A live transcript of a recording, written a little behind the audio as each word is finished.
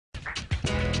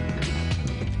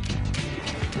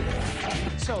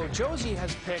So Josie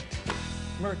has picked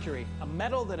mercury, a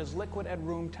metal that is liquid at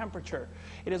room temperature.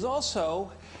 It is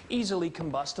also easily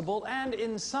combustible and,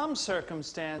 in some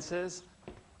circumstances,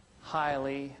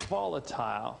 highly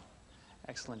volatile.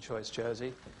 Excellent choice,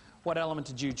 Josie. What element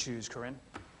did you choose, Corinne?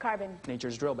 Carbon.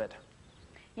 Nature's drill bit.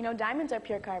 You know, diamonds are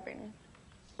pure carbon.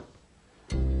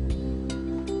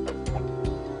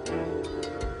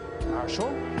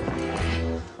 Marshall?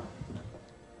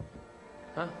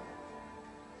 Huh?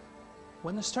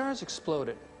 When the stars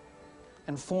exploded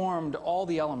and formed all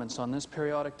the elements on this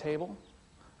periodic table,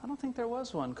 I don't think there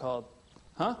was one called,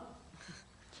 huh?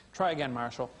 Try again,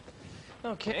 Marshall.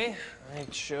 Okay, I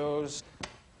chose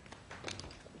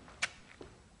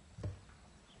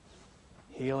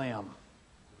Helium.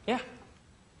 Yeah,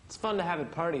 it's fun to have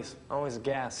at parties. Always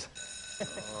gas.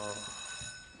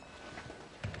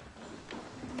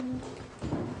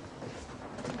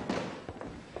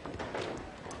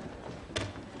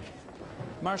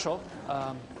 Marshall,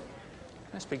 can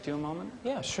I speak to you a moment?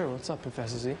 Yeah, sure. What's up,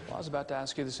 Professor Z? Well, I was about to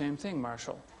ask you the same thing,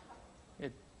 Marshall.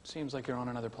 It seems like you're on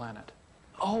another planet.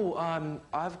 Oh,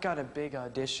 I've got a big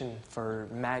audition for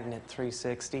Magnet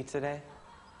 360 today.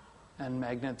 And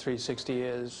Magnet 360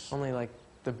 is? Only, like,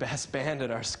 the best band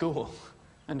at our school.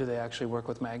 And do they actually work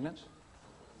with magnets?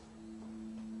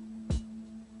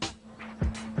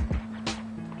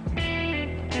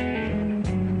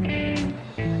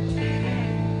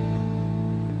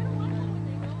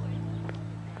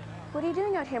 What are you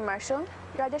doing out here, Marshall?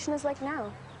 Your audition is like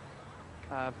now.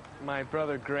 My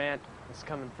brother Grant is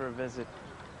coming for a visit.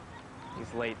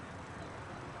 He's late.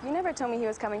 You never told me he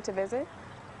was coming to visit.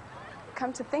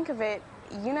 Come to think of it,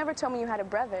 you never told me you had a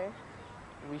brother.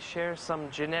 We share some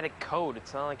genetic code.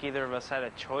 It's not like either of us had a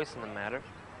choice in the matter.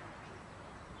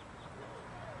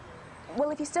 Well,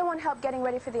 if you still want help getting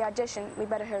ready for the audition, we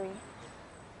better hurry.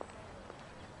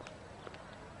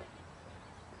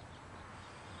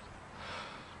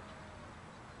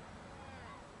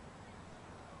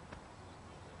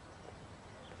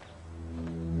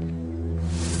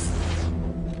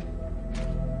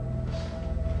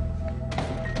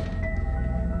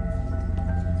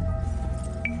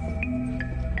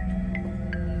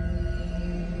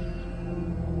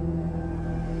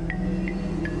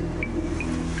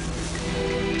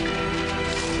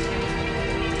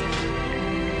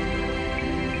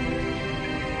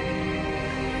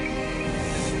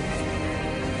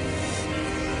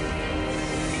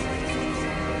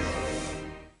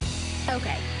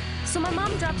 Okay, so my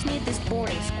mom drops me at this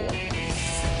boarding school.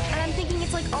 And I'm thinking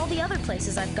it's like all the other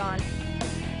places I've gone.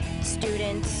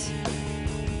 Students,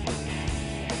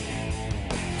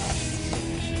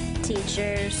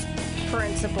 teachers,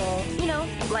 principal, you know,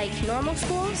 like normal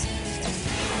schools.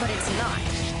 But it's not.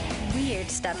 Weird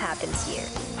stuff happens here.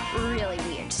 Really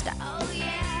weird stuff.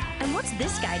 And what's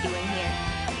this guy doing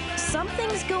here?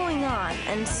 Something's going on,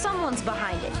 and someone's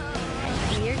behind it.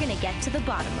 And we're gonna get to the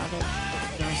bottom of it.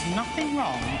 There is nothing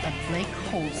wrong at Lake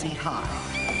Holsey High.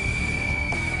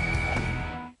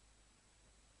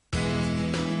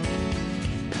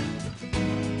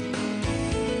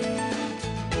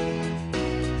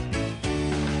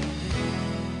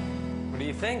 What do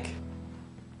you think?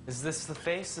 Is this the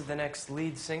face of the next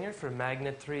lead singer for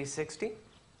Magnet 360?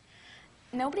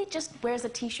 Nobody just wears a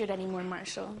t-shirt anymore,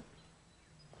 Marshall.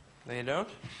 They don't?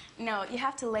 No, you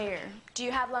have to layer. Do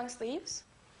you have long sleeves?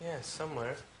 Yeah,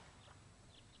 somewhere.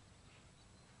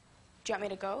 Do you want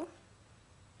me to go?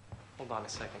 Hold on a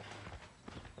second.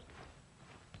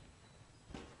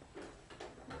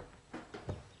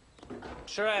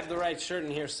 Sure, I have the right shirt in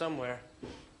here somewhere.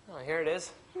 Oh, here it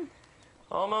is.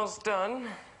 Almost done.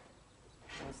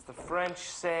 As the French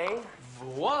say,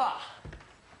 voila!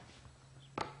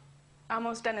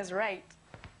 Almost done is right.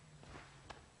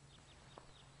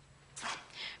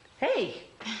 Hey!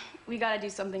 We gotta do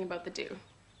something about the do.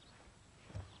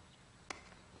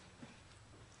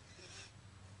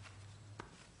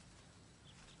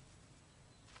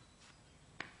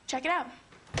 Check it out.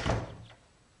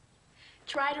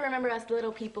 Try to remember us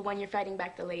little people when you're fighting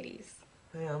back the ladies.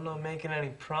 Hey, I'm not making any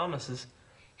promises.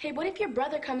 Hey, what if your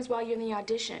brother comes while you're in the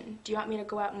audition? Do you want me to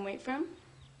go out and wait for him?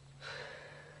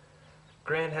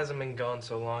 Grant hasn't been gone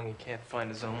so long he can't find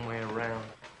his own way around.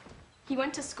 He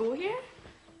went to school here?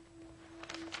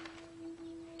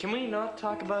 Can we not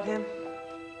talk about him?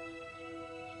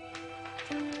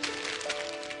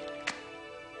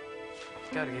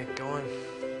 Gotta get going.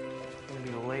 I'm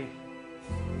gonna be late.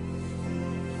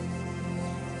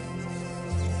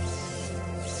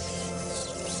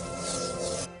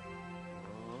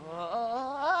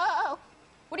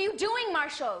 What are you doing,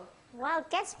 Marshall? Wild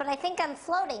guess, but I think I'm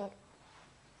floating.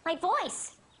 My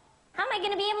voice. How am I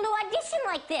going to be able to audition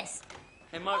like this?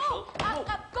 Hey, Marshall. Oh,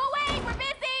 go away! We're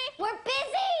busy! We're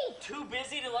busy! Too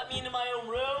busy to let me into my own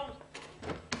room?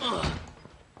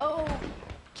 Oh,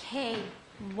 okay.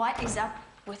 What is up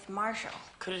with Marshall?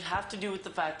 Could it have to do with the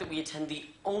fact that we attend the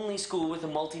only school with a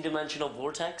multi-dimensional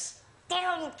vortex?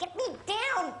 Down! Get me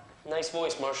down! Nice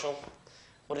voice, Marshall.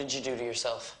 What did you do to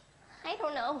yourself? I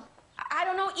don't know. I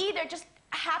don't know either. Just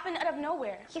happened out of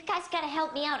nowhere. You guys gotta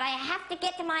help me out. I have to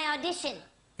get to my audition.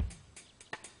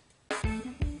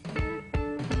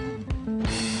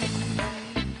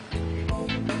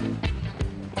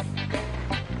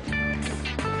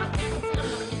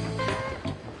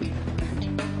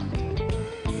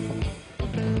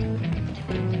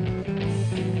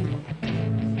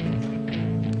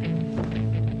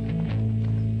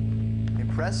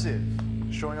 Impressive.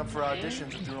 Showing up for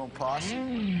auditions with your own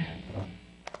posse.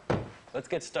 Let's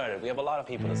get started. We have a lot of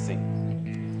people to see.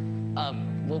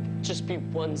 We'll just be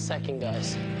 1 second,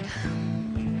 guys.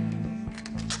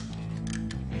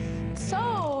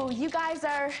 So, you guys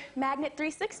are Magnet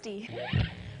 360.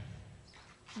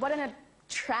 What an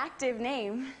attractive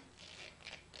name.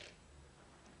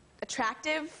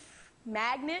 Attractive,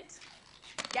 magnet.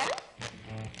 Get it?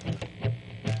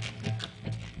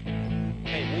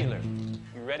 Hey, Wheeler,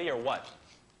 you ready or what?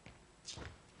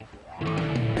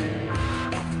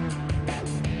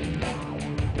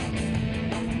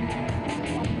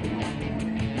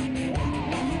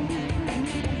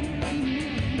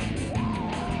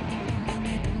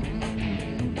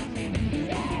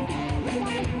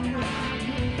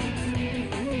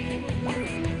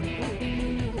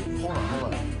 Hold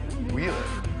on. Wheeler?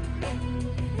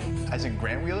 As in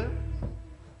Grant Wheeler?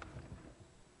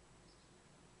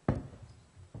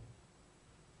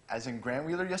 As in Grant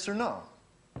Wheeler, yes or no?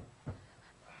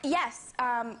 Yes,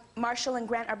 Marshall and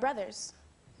Grant are brothers.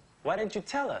 Why didn't you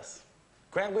tell us?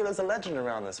 Grant Wheeler's a legend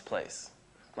around this place.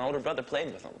 My older brother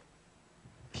played with him.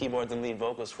 Keyboards and lead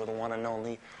vocals for the one and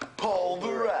only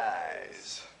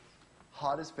Pulverize.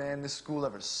 Hottest band this school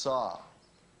ever saw.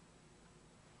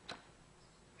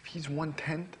 If he's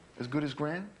 1/10 as good as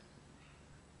Grant,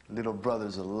 little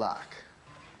brother's a lock.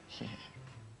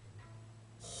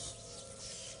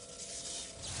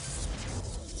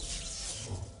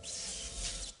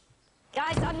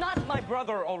 Guys, I'm not my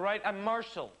brother, all right? I'm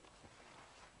Marshall.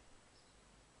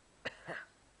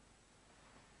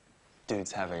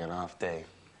 Dude's having an off day.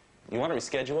 You want to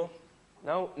reschedule?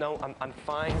 No, I'm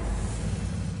fine.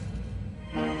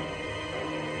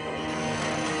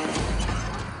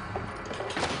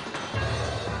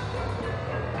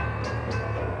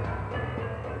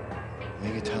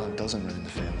 Maybe talent doesn't run in the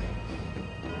family.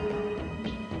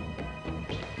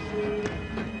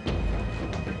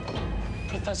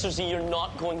 Professor Z, you're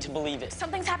not going to believe it.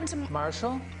 Something's happened to...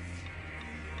 Marshall?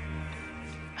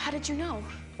 How did you know?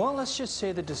 Well, let's just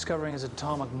say that discovering his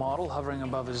atomic model hovering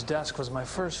above his desk was my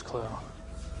first clue.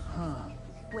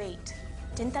 Wait,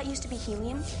 didn't that used to be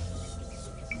helium?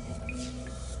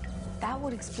 That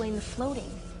would explain the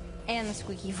floating and the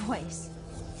squeaky voice.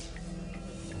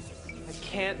 I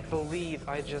can't believe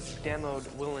I just demoed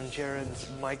Will and Jared's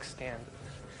mic stand.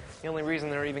 The only reason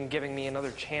they're even giving me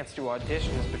another chance to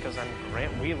audition is because I'm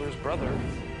Grant Wheeler's brother.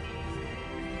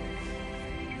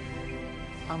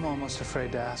 I'm almost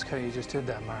afraid to ask how you just did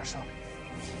that, Marshall.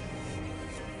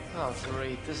 Oh,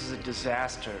 great. This is a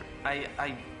disaster.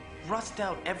 I rust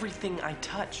out everything I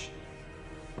touch.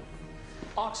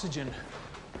 Oxygen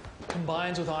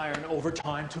combines with iron over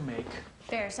time to make...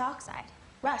 Ferrous oxide.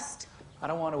 Rust. I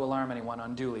don't want to alarm anyone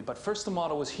unduly, but first the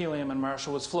model was helium and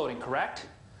Marshall was floating, correct?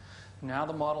 Now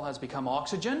the model has become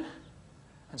oxygen,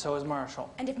 and so is Marshall.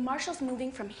 And if Marshall's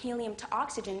moving from helium to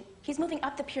oxygen, he's moving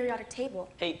up the periodic table.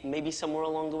 Hey, maybe somewhere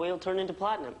along the way he'll turn into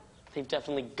platinum. They've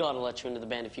definitely got to let you into the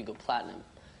band if you go platinum.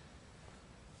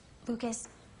 Lucas,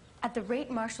 at the rate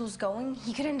Marshall's going,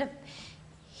 he could end up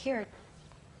here,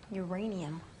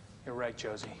 uranium. You're right,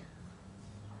 Josie.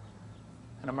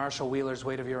 And a Marshall Wheeler's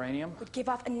weight of uranium? Would give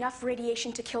off enough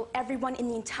radiation to kill everyone in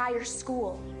the entire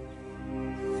school.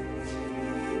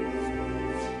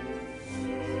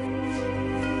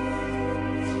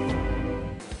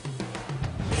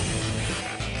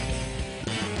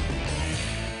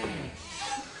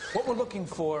 What we're looking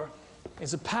for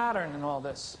is a pattern in all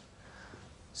this.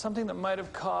 Something that might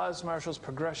have caused Marshall's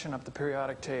progression up the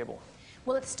periodic table.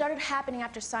 Well, it started happening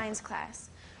after science class.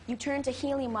 You turned to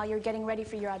helium while you were getting ready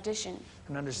for your audition.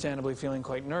 And understandably feeling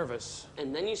quite nervous.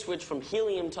 And then you switched from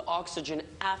helium to oxygen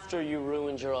after you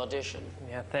ruined your audition.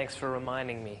 Yeah, thanks for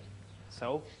reminding me.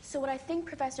 So? So what I think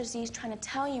Professor Z is trying to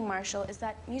tell you, Marshall, is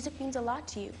that music means a lot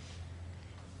to you.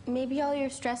 Maybe all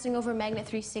you're stressing over Magnet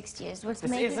 360 is what's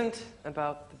This making... isn't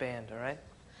about the band, all right?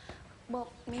 Well,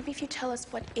 maybe if you tell us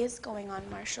what is going on,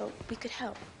 Marshall, we could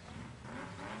help.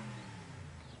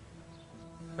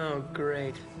 Oh,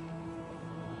 great.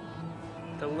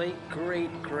 The late,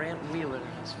 great Grant Wheeler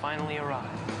has finally arrived.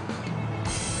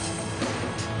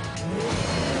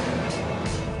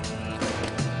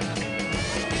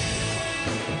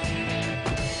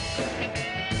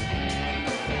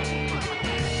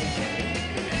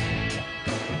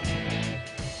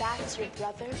 That's your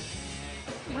brother?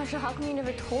 Marshall, how come you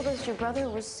never told us your brother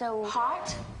was so...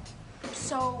 Hot?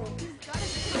 So...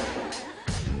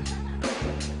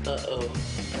 Uh-oh.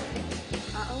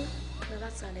 Uh-oh? No,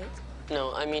 that's not it.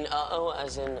 No, I mean uh-oh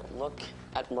as in look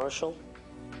at Marshall.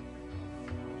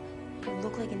 You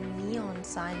look like a neon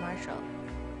sign, Marshall.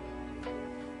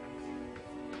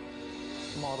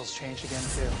 The model's changed again,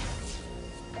 too.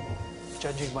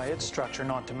 Judging by its structure,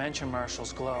 not to mention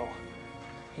Marshall's glow,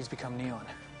 he's become neon.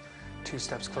 2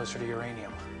 steps closer to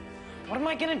uranium. What am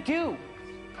I gonna do?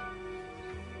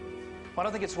 Well, I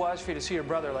don't think it's wise for you to see your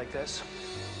brother like this.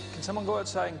 Can someone go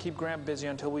outside and keep Grant busy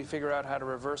until we figure out how to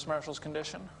reverse Marshall's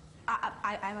condition?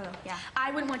 I don't know, yeah. I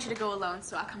wouldn't want you to go alone,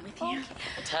 so I'll come with you.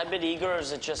 A tad bit eager, or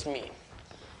is it just me?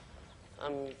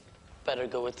 Better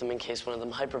go with them in case one of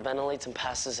them hyperventilates and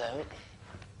passes out.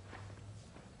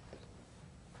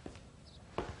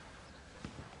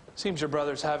 Seems your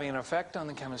brother's having an effect on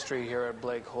the chemistry here at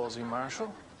Blake Holsey,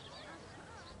 Marshall.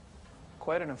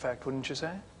 Quite an effect, wouldn't you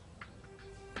say?